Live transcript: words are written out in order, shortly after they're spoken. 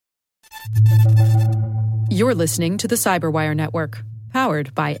You're listening to the Cyberwire Network,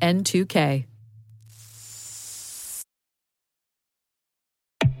 powered by N2K.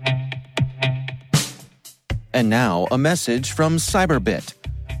 And now, a message from Cyberbit.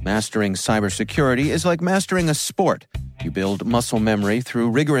 Mastering cybersecurity is like mastering a sport. You build muscle memory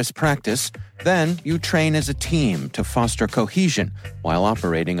through rigorous practice, then you train as a team to foster cohesion while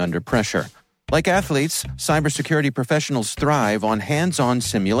operating under pressure. Like athletes, cybersecurity professionals thrive on hands-on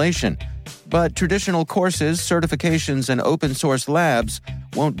simulation. But traditional courses, certifications, and open-source labs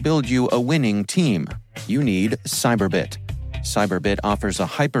won't build you a winning team. You need Cyberbit. Cyberbit offers a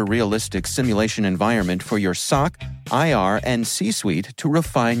hyper-realistic simulation environment for your SOC, IR, and C-suite to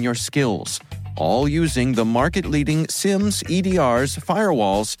refine your skills, all using the market-leading SIMs, EDRs,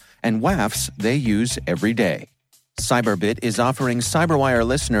 firewalls, and WAFs they use every day. Cyberbit is offering Cyberwire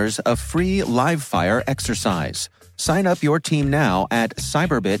listeners a free live-fire exercise. Sign up your team now at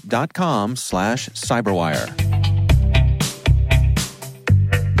cyberbit.com/cyberwire.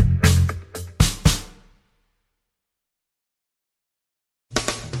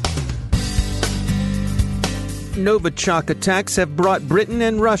 Novichok attacks have brought Britain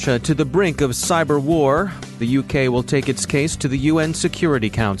and Russia to the brink of cyber war. The UK will take its case to the UN Security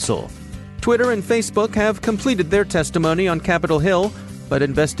Council. Twitter and Facebook have completed their testimony on Capitol Hill, but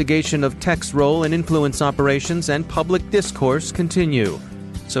investigation of tech's role in influence operations and public discourse continue.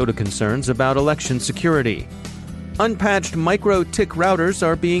 So do concerns about election security. Unpatched micro-tick routers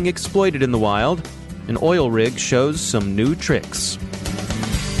are being exploited in the wild. An oil rig shows some new tricks.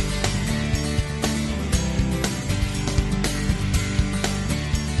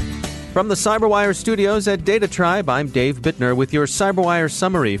 From the Cyberwire studios at Data Tribe, I'm Dave Bittner with your Cyberwire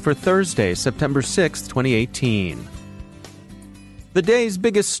summary for Thursday, September 6, 2018. The day's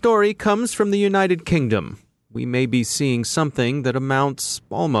biggest story comes from the United Kingdom. We may be seeing something that amounts,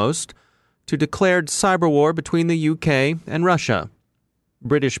 almost, to declared cyber war between the UK and Russia.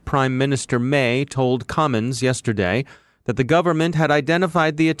 British Prime Minister May told Commons yesterday that the government had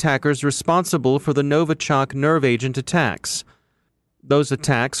identified the attackers responsible for the Novichok nerve agent attacks. Those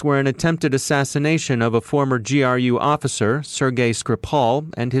attacks were an attempted assassination of a former GRU officer, Sergei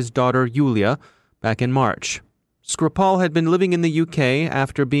Skripal, and his daughter Yulia, back in March. Skripal had been living in the UK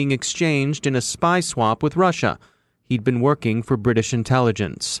after being exchanged in a spy swap with Russia. He'd been working for British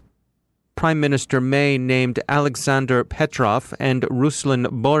intelligence. Prime Minister May named Alexander Petrov and Ruslan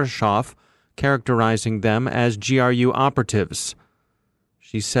Borisov, characterizing them as GRU operatives.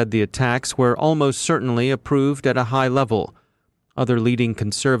 She said the attacks were almost certainly approved at a high level. Other leading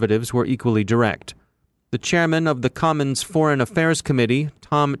conservatives were equally direct. The chairman of the Commons Foreign Affairs Committee,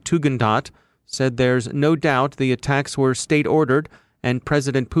 Tom Tugendhat, said there's no doubt the attacks were state-ordered and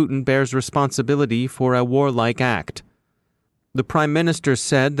President Putin bears responsibility for a warlike act. The Prime Minister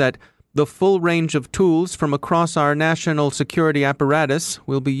said that the full range of tools from across our national security apparatus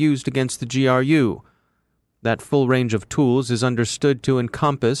will be used against the GRU. That full range of tools is understood to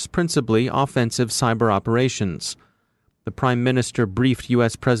encompass principally offensive cyber operations. The Prime Minister briefed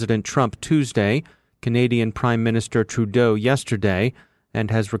U.S. President Trump Tuesday, Canadian Prime Minister Trudeau yesterday, and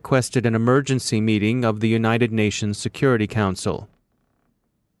has requested an emergency meeting of the United Nations Security Council.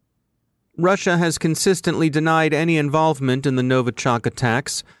 Russia has consistently denied any involvement in the Novichok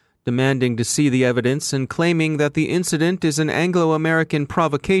attacks, demanding to see the evidence and claiming that the incident is an Anglo-American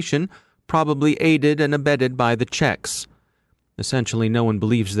provocation, probably aided and abetted by the Czechs. Essentially, no one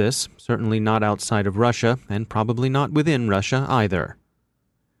believes this, certainly not outside of Russia, and probably not within Russia either.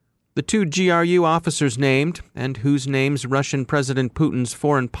 The two GRU officers named, and whose names Russian President Putin's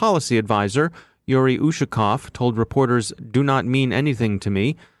foreign policy advisor, Yuri Ushakov, told reporters do not mean anything to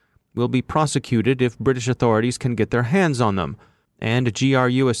me, will be prosecuted if British authorities can get their hands on them, and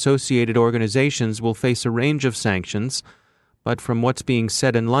GRU-associated organizations will face a range of sanctions. But from what's being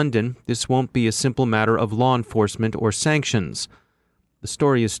said in London, this won't be a simple matter of law enforcement or sanctions. The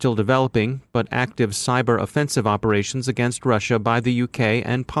story is still developing, but active cyber offensive operations against Russia by the UK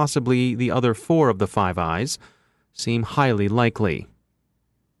and possibly the other four of the Five Eyes seem highly likely.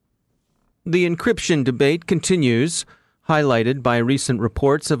 The encryption debate continues, highlighted by recent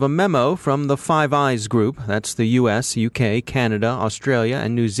reports of a memo from the Five Eyes group, that's the US, UK, Canada, Australia,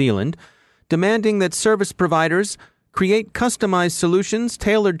 and New Zealand, demanding that service providers create customized solutions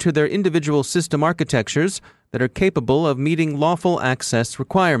tailored to their individual system architectures that are capable of meeting lawful access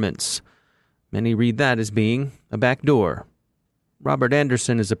requirements. Many read that as being a backdoor. Robert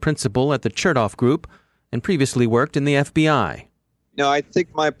Anderson is a principal at the Chertoff Group and previously worked in the FBI. No, I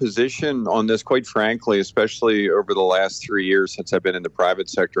think my position on this, quite frankly, especially over the last 3 years since I've been in the private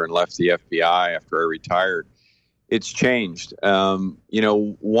sector and left the FBI after I retired, it's changed.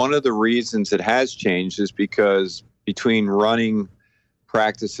 One of the reasons it has changed is because between running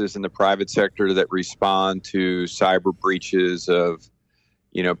practices in the private sector that respond to cyber breaches of,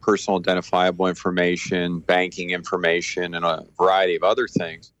 personal identifiable information, banking information, and a variety of other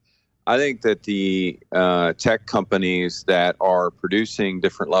things, I think that the tech companies that are producing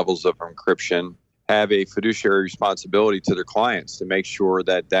different levels of encryption have a fiduciary responsibility to their clients to make sure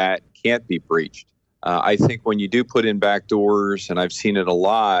that that can't be breached. I think when you do put in backdoors, and I've seen it a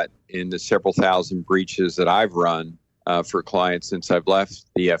lot in the several thousand breaches that I've run for clients since I've left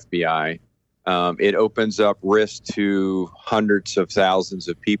the FBI, it opens up risk to hundreds of thousands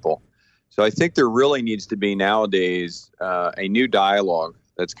of people. So I think there really needs to be nowadays a new dialogue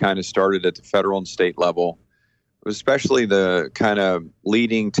that's kind of started at the federal and state level, especially the kind of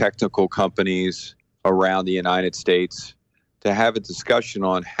leading technical companies around the United States, to have a discussion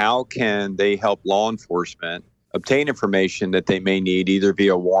on how can they help law enforcement obtain information that they may need either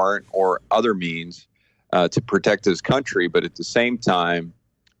via warrant or other means to protect this country, but at the same time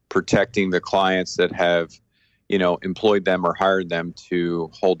protecting the clients that have, employed them or hired them to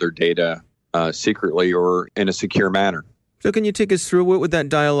hold their data secretly or in a secure manner. So can you take us through what would that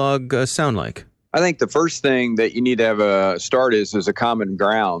dialogue sound like? I think the first thing that you need to have a start is a common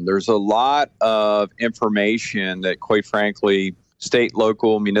ground. There's a lot of information that, quite frankly, state,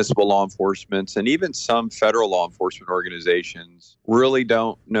 local, municipal law enforcement, and even some federal law enforcement organizations really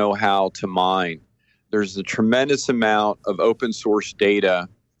don't know how to mine. There's a tremendous amount of open source data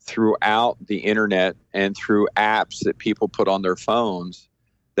throughout the internet and through apps that people put on their phones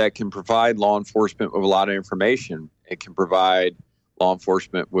that can provide law enforcement with a lot of information. It can provide law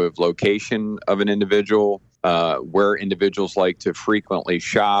enforcement with location of an individual, where individuals like to frequently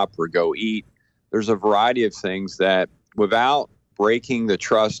shop or go eat. There's a variety of things that, without breaking the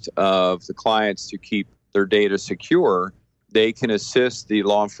trust of the clients to keep their data secure, they can assist the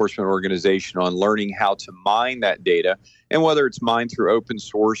law enforcement organization on learning how to mine that data. And whether it's mined through open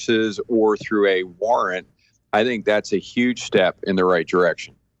sources or through a warrant, I think that's a huge step in the right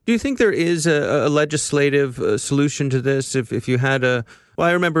direction. Do you think there is a legislative solution to this? If you had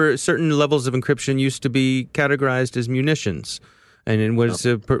I remember certain levels of encryption used to be categorized as munitions, and it was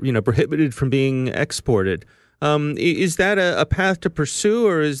prohibited from being exported. Is that a path to pursue,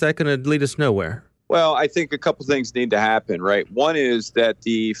 or is that going to lead us nowhere? Well, I think a couple things need to happen, right? One is that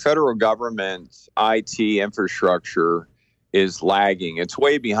the federal government's IT infrastructure is lagging. It's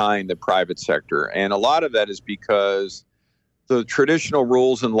way behind the private sector, and a lot of that is because the traditional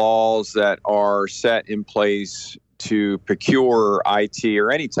rules and laws that are set in place to procure IT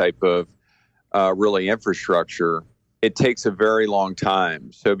or any type of really infrastructure, it takes a very long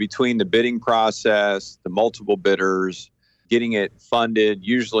time. So between the bidding process, the multiple bidders, getting it funded,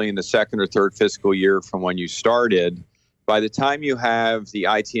 usually in the second or third fiscal year from when you started, by the time you have the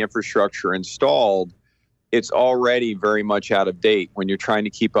IT infrastructure installed, it's already very much out of date when you're trying to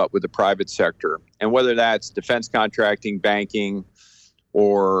keep up with the private sector. And whether that's defense contracting, banking,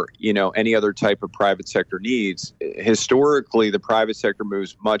 or any other type of private sector needs, historically, the private sector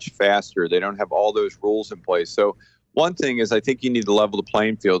moves much faster. They don't have all those rules in place. So one thing is I think you need to level the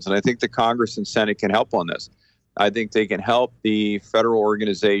playing fields, and I think the Congress and Senate can help on this. I think they can help the federal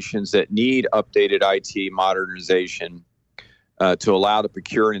organizations that need updated IT modernization to allow to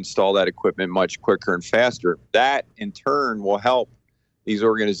procure and install that equipment much quicker and faster. That, in turn, will help these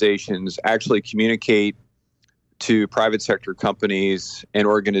organizations actually communicate to private sector companies and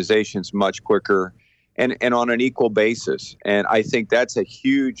organizations much quicker and on an equal basis. And I think that's a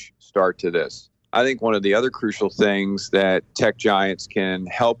huge start to this. I think one of the other crucial things that tech giants can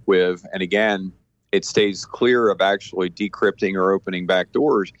help with, and again, it stays clear of actually decrypting or opening back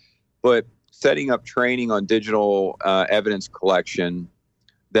doors, but setting up training on digital evidence collection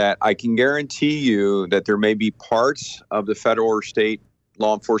that I can guarantee you that there may be parts of the federal or state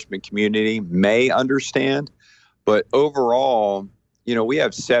law enforcement community may understand. But overall, we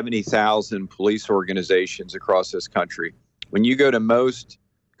have 70,000 police organizations across this country. When you go to most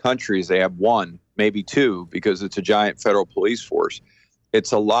countries, they have one, maybe two, because it's a giant federal police force.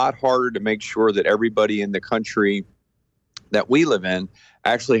 It's a lot harder to make sure that everybody in the country that we live in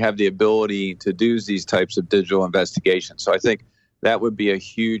actually have the ability to do these types of digital investigations. So I think that would be a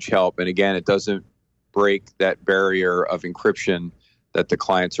huge help. And again, it doesn't break that barrier of encryption that the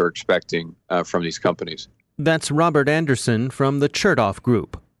clients are expecting from these companies. That's Robert Anderson from the Chertoff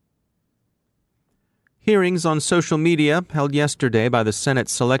Group. Hearings on social media held yesterday by the Senate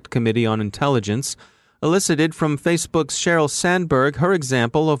Select Committee on Intelligence elicited from Facebook's Sheryl Sandberg her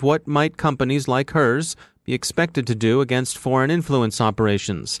example of what might companies like hers be expected to do against foreign influence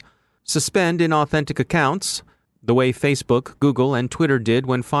operations: suspend inauthentic accounts, the way Facebook, Google, and Twitter did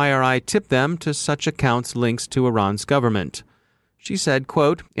when FireEye tipped them to such accounts' links to Iran's government. She said,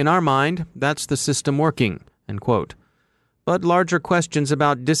 quote, "In our mind, that's the system working," end quote. But larger questions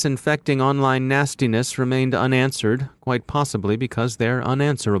about disinfecting online nastiness remained unanswered, quite possibly because they're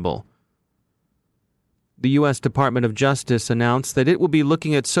unanswerable. The U.S. Department of Justice announced that it will be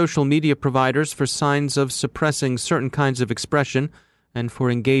looking at social media providers for signs of suppressing certain kinds of expression and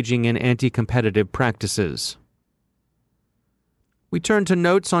for engaging in anti-competitive practices. We turn to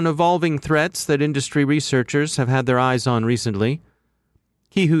notes on evolving threats that industry researchers have had their eyes on recently.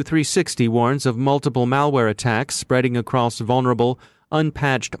 Kihu 360 warns of multiple malware attacks spreading across vulnerable,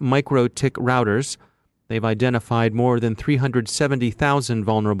 unpatched MikroTik routers. They've identified more than 370,000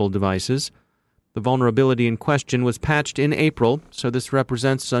 vulnerable devices. The vulnerability in question was patched in April, so this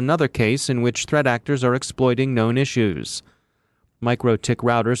represents another case in which threat actors are exploiting known issues. MikroTik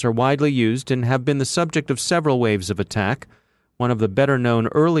routers are widely used and have been the subject of several waves of attack. One of the better-known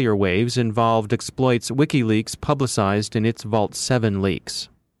earlier waves involved exploits WikiLeaks publicized in its Vault 7 leaks.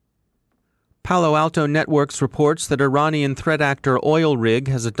 Palo Alto Networks reports that Iranian threat actor OilRig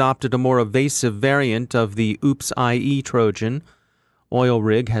has adopted a more evasive variant of the OOPS-IE Trojan.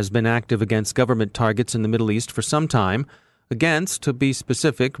 OilRig has been active against government targets in the Middle East for some time, against, to be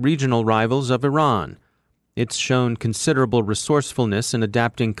specific, regional rivals of Iran. It's shown considerable resourcefulness in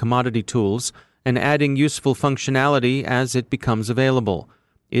adapting commodity tools and adding useful functionality as it becomes available.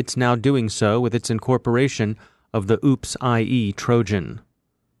 It's now doing so with its incorporation of the OOPS-IE Trojan.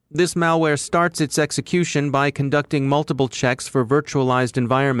 This malware starts its execution by conducting multiple checks for virtualized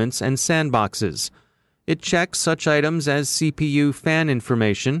environments and sandboxes. It checks such items as CPU fan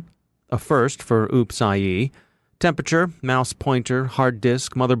information, a first for OOPS-IE, temperature, mouse pointer, hard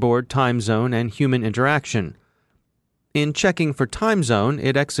disk, motherboard, time zone, and human interaction. In checking for time zone,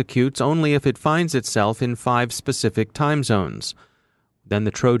 it executes only if it finds itself in 5 specific time zones. Then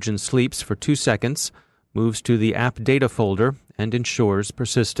the Trojan sleeps for 2 seconds, moves to the app data folder, and ensures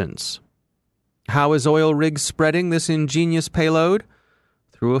persistence. How is OilRig spreading this ingenious payload?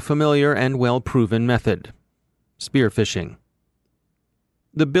 Through a familiar and well-proven method: spear phishing.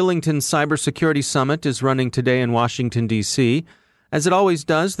 The Billington Cybersecurity Summit is running today in Washington, D.C. As it always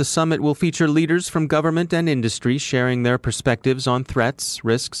does, the summit will feature leaders from government and industry sharing their perspectives on threats,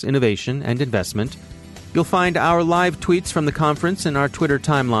 risks, innovation, and investment. You'll find our live tweets from the conference in our Twitter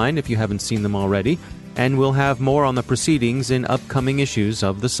timeline if you haven't seen them already, and we'll have more on the proceedings in upcoming issues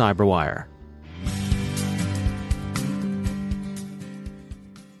of the CyberWire.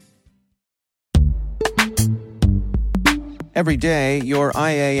 Every day, your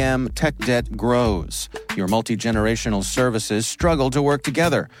IAM tech debt grows. Your multi-generational services struggle to work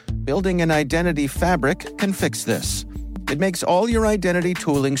together. Building an identity fabric can fix this. It makes all your identity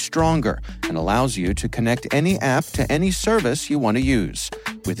tooling stronger and allows you to connect any app to any service you want to use,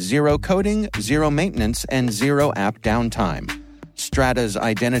 with zero coding, zero maintenance, and zero app downtime. Strata's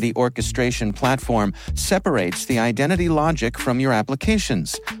identity orchestration platform separates the identity logic from your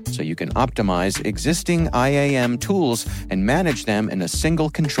applications, so you can optimize existing IAM tools and manage them in a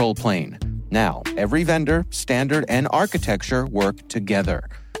single control plane. Now, every vendor, standard, and architecture work together.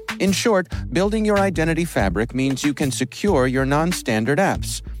 In short, building your identity fabric means you can secure your non-standard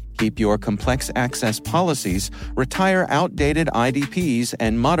apps, keep your complex access policies, retire outdated IDPs,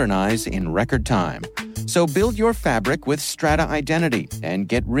 and modernize in record time. So build your fabric with Strata Identity and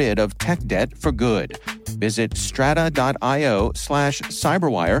get rid of tech debt for good. Visit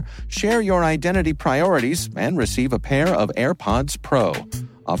strata.io/cyberwire, share your identity priorities, and receive a pair of AirPods Pro.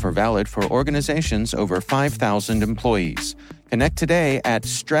 Offer valid for organizations over 5,000 employees. Connect today at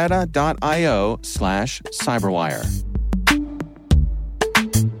strata.io/cyberwire.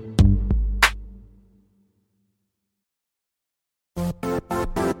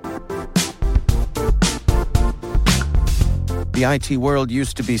 The IT world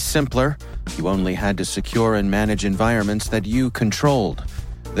used to be simpler. You only had to secure and manage environments that you controlled.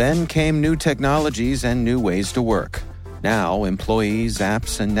 Then came new technologies and new ways to work. Now, employees,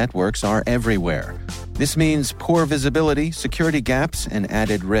 apps, and networks are everywhere. This means poor visibility, security gaps, and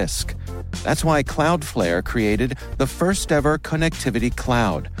added risk. That's why Cloudflare created the first-ever connectivity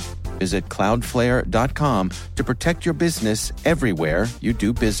cloud. Visit cloudflare.com to protect your business everywhere you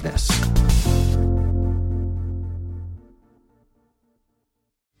do business.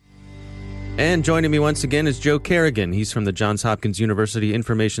 And joining me once again is Joe Carrigan. He's from the Johns Hopkins University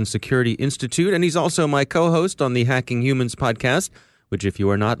Information Security Institute, and he's also my co-host on the Hacking Humans podcast, which if you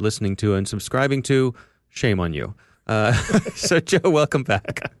are not listening to and subscribing to, shame on you. So, Joe, welcome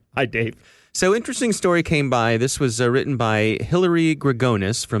back. Hi, Dave. So interesting story came by. This was written by Hilary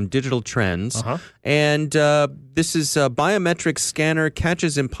Gregonis from Digital Trends. And this is a biometric scanner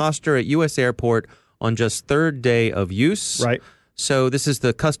catches imposter at U.S. airport on just third day of use. Right. So this is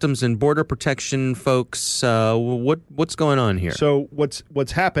the Customs and Border Protection folks. What's going on here? So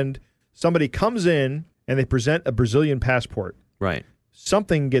what's happened, somebody comes in and they present a Brazilian passport. Right.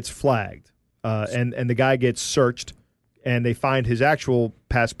 Something gets flagged and the guy gets searched. And they find his actual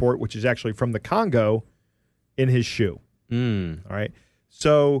passport, which is actually from the Congo, in his shoe. All right.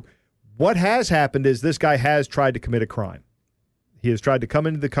 So what has happened is this guy has tried to commit a crime. He has tried to come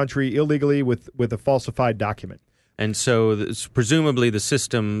into the country illegally with a falsified document. And so presumably the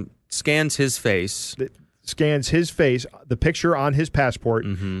system scans his face. The picture on his passport.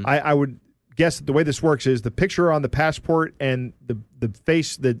 I would guess that the way this works is the picture on the passport and the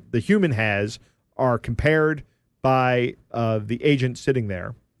face that the human has are compared by the agent sitting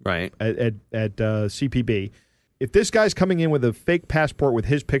there, right, at CPB. If this guy's coming in with a fake passport with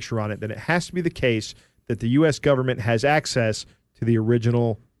his picture on it, then it has to be the case that the U.S. government has access to the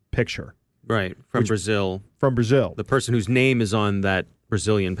original picture. Right, from Brazil. From Brazil. The person whose name is on that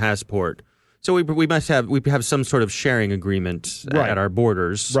Brazilian passport. So we have some sort of sharing agreement at our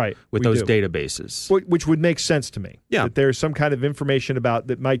borders with those databases. Which would make sense to me. Yeah. That there's some kind of information about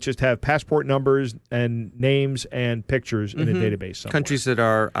that might just have passport numbers and names and pictures in a database somewhere. Countries that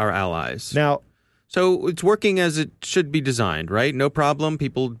are our allies. Now, so it's working as it should be designed, right? No problem.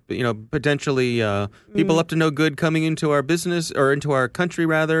 People, potentially people up to no good coming into our business or into our country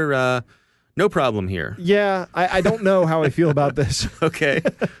rather. No problem here. Yeah, I don't know how I feel about this. Okay.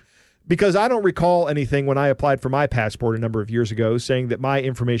 Because I don't recall anything when I applied for my passport a number of years ago saying that my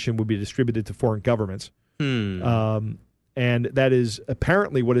information would be distributed to foreign governments. And that is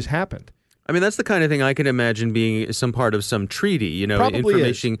apparently what has happened. I mean, that's the kind of thing I can imagine being some part of some treaty, Probably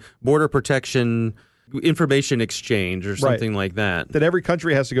information, border protection, information exchange or something like that. That every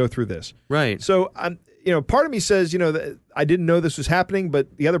country has to go through this. Right. So, part of me says, that I didn't know this was happening,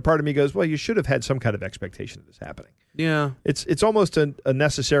 but the other part of me goes, well, you should have had some kind of expectation of this happening. Yeah. It's almost a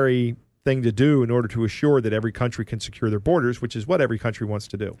necessary thing to do in order to assure that every country can secure their borders, which is what every country wants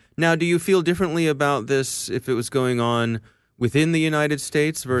to do. Now, do you feel differently about this if it was going on within the United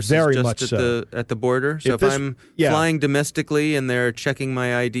States versus Very just much at the border? So if I'm flying domestically and they're checking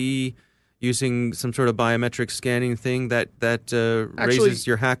my ID using some sort of biometric scanning thing, that raises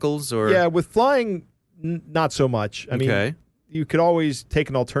your hackles? Or yeah, with flying, not so much. I mean, you could always take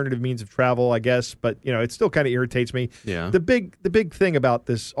an alternative means of travel, I guess, but it still kind of irritates me. Yeah. The big thing about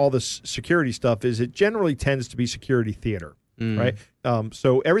all this security stuff is it generally tends to be security theater, right?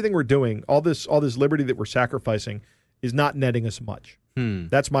 So everything we're doing, all this liberty that we're sacrificing, is not netting us much.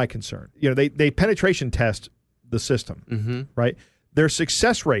 That's my concern. They penetration test the system, right? Their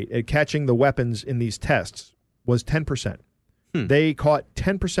success rate at catching the weapons in these tests was 10%. They caught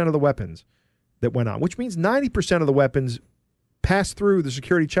 10% of the weapons that went on, which means 90% of the weapons passed through the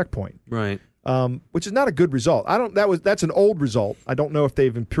security checkpoint. Right. Which is not a good result. That's an old result. I don't know if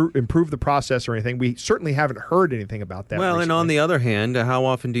they've improved the process or anything. We certainly haven't heard anything about that. Well, recently. And on the other hand, how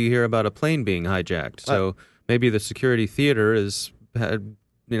often do you hear about a plane being hijacked? So maybe the security theater has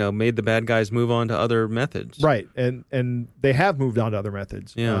made the bad guys move on to other methods. Right, and they have moved on to other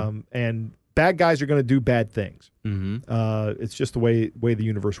methods. Yeah. And bad guys are going to do bad things. It's just the way the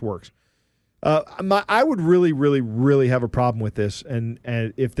universe works. I would really, really, really have a problem with this, and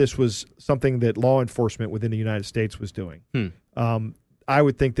if this was something that law enforcement within the United States was doing. I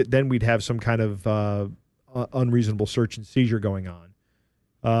would think that then we'd have some kind of unreasonable search and seizure going on.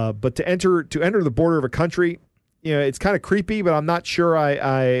 But to enter the border of a country, it's kind of creepy, but I'm not sure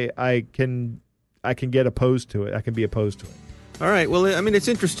I can get opposed to it. I can be opposed to it. All right. Well, I mean, it's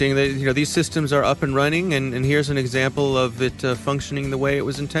interesting that these systems are up and running, and here's an example of it functioning the way it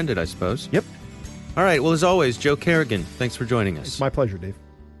was intended, I suppose. Yep. All right. Well, as always, Joe Kerrigan, thanks for joining us. It's my pleasure, Dave.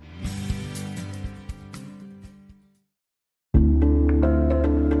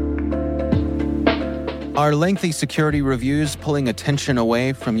 Are lengthy security reviews pulling attention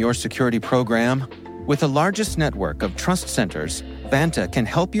away from your security program? With the largest network of trust centers, Vanta can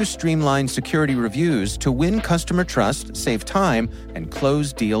help you streamline security reviews to win customer trust, save time, and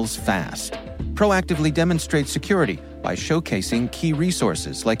close deals fast. Proactively demonstrate security by showcasing key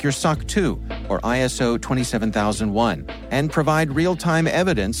resources like your SOC 2 or ISO 27001 and provide real-time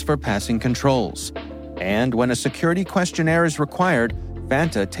evidence for passing controls. And when a security questionnaire is required,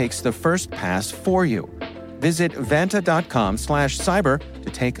 Vanta takes the first pass for you. Visit vanta.com/cyber to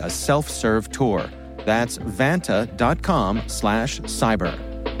take a self-serve tour. That's vanta.com/cyber.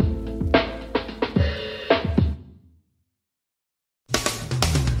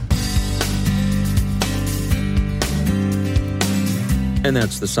 And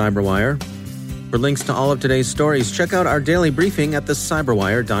that's the Cyberwire. For links to all of today's stories, check out our daily briefing at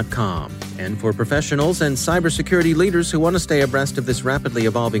thecyberwire.com. And for professionals and cybersecurity leaders who want to stay abreast of this rapidly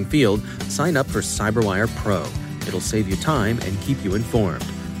evolving field, sign up for CyberWire Pro. It'll save you time and keep you informed.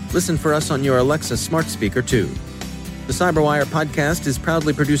 Listen for us on your Alexa smart speaker, too. The Cyberwire podcast is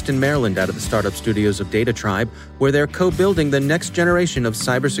proudly produced in Maryland out of the startup studios of Data Tribe, where they're co-building the next generation of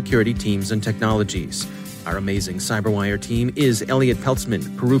cybersecurity teams and technologies. Our amazing Cyberwire team is Elliot Peltzman,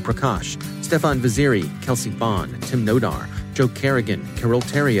 Puru Prakash, Stefan Vaziri, Kelsey Bond, Tim Nodar, Joe Kerrigan, Carol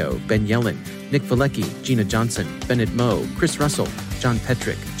Terrio, Ben Yellen, Nick Valecki, Gina Johnson, Bennett Moe, Chris Russell, John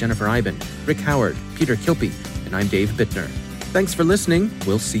Petrick, Jennifer Iben, Rick Howard, Peter Kilpie, and I'm Dave Bittner. Thanks for listening.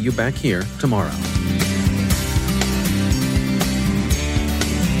 We'll see you back here tomorrow.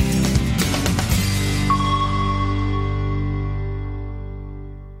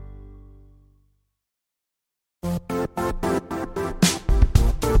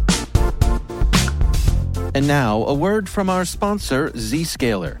 And now, a word from our sponsor,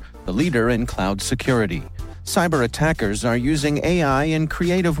 Zscaler, the leader in cloud security. Cyber attackers are using AI in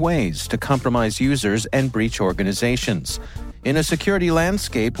creative ways to compromise users and breach organizations. In a security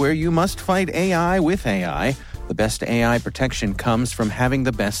landscape where you must fight AI with AI, the best AI protection comes from having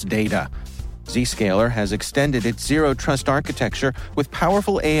the best data. Zscaler has extended its Zero Trust architecture with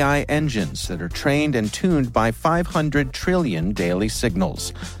powerful AI engines that are trained and tuned by 500 trillion daily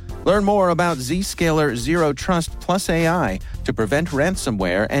signals. Learn more about Zscaler Zero Trust Plus AI to prevent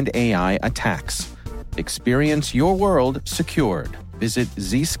ransomware and AI attacks. Experience your world secured. Visit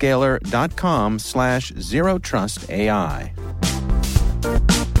zscaler.com/zerotrustai.